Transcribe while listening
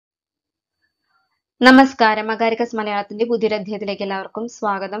നമസ്കാരം അഗാരിക്കസ് മലയാളത്തിന്റെ പുതിയൊരു അധ്യായത്തിലേക്ക് എല്ലാവർക്കും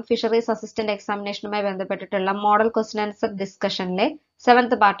സ്വാഗതം. ഫിഷറീസ് അസിസ്റ്റന്റ് എക്സാമിനേഷനുമായി ബന്ധപ്പെട്ടിട്ടുള്ള മോഡൽ ക്വസ്റ്റ്യൻ ആൻസർ ഡിസ്കഷനിലെ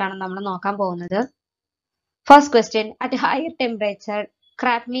 7th പാർട്ടാണ് നമ്മൾ നോക്കാൻ പോകുന്നത്. First question, at higher temperature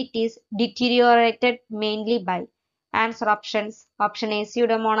crab meat is deteriorated mainly by. Answer options: option A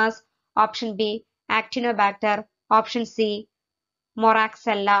Pseudomonas, option B Actinobacter, option C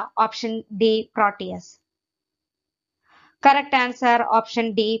Moraxella, option D Proteus. Correct answer option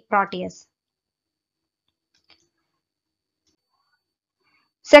D Proteus.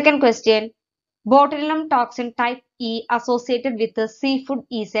 Second question, botulinum toxin type E associated with the seafood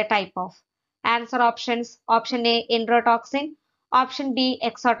is a type of. Answer options: option A Enterotoxin, option B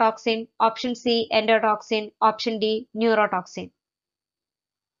Exotoxin, option C Endotoxin, option D Neurotoxin.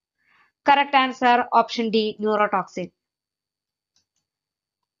 Correct answer option D Neurotoxin.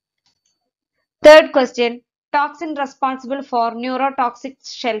 Third question, toxin responsible for neurotoxic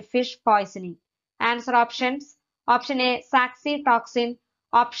shellfish poisoning. Answer options: option A Saxi toxin,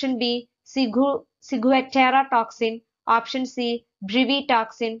 option B Ciguatera toxin, option C Breve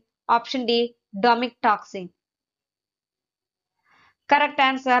toxin, option D Domic toxin. Correct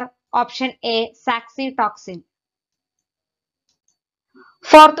answer option A Saxi toxin.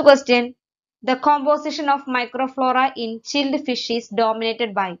 Fourth question, the composition of microflora in chilled fish is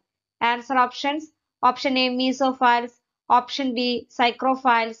dominated by. Answer options: option A mesophiles, option B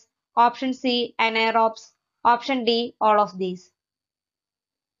psychrophiles, option C anaerobes, option D all of these.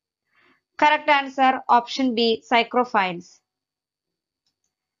 Correct answer option B psychrophiles.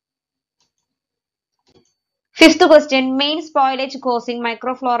 Fifth question, main spoilage causing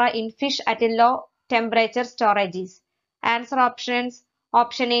microflora in fish at a low temperature storage is. Answer options: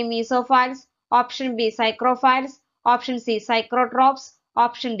 option A mesophiles, option B psychrophiles, option C psychrotrophs,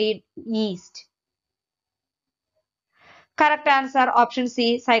 option D yeast. Correct answer option C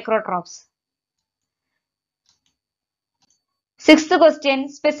psychrotrophs. Sixth question,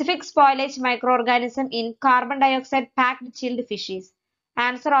 specific spoilage microorganism in carbon dioxide packed chilled fishes.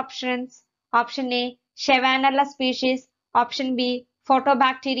 Answer options: option A Shewanella species, option B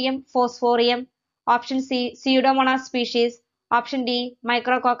Photobacterium phosphoreum, option C Pseudomonas species, option D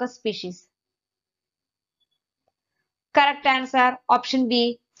Micrococcus species. Correct answer option B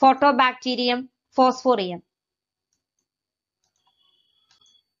Photobacterium phosphoreum.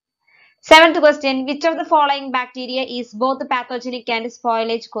 Seventh question, which of the following bacteria is both pathogenic and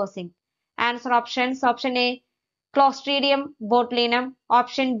spoilage causing? Answer options: option A Clostridium botulinum,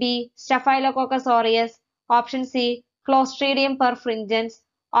 option B Staphylococcus aureus, option C Clostridium perfringens,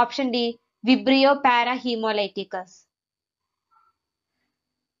 option D Vibrio parahaemolyticus.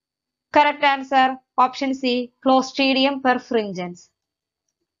 Correct answer option C Clostridium perfringens.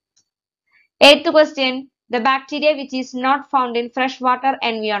 Eighth question, the bacteria which is not found in freshwater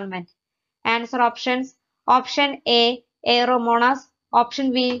environment. Answer options: option A Aeromonas, option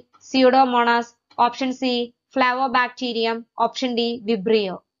B Pseudomonas, option C Flavobacterium, option D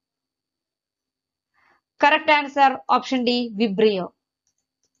Vibrio. Correct answer option D Vibrio.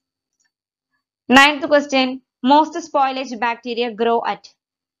 Ninth question, most spoilage bacteria grow at.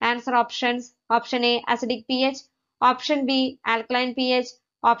 Answer options: option A acidic pH, option B alkaline pH,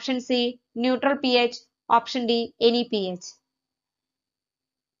 option C neutral pH, option D any pH.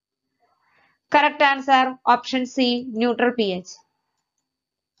 Correct answer option C neutral pH.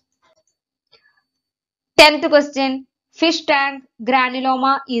 10th question, fish tank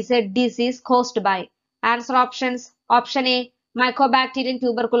granuloma is a disease caused by. Answer options: option A Mycobacterium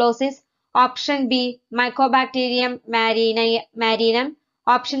tuberculosis, option B Mycobacterium marinum,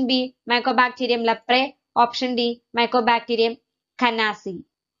 option B Mycobacterium leprae, option D Mycobacterium canasi.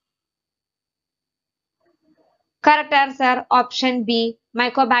 Correct answer option B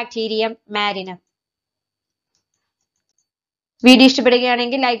Mycobacterium marinum. Video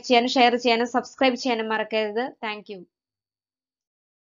ഇഷ്ടപ്പെടുകയാണെങ്കിൽ like ചെയ്യാനും share ചെയ്യാനും subscribe ചെയ്യാനും മറക്കരുത്. Thank you.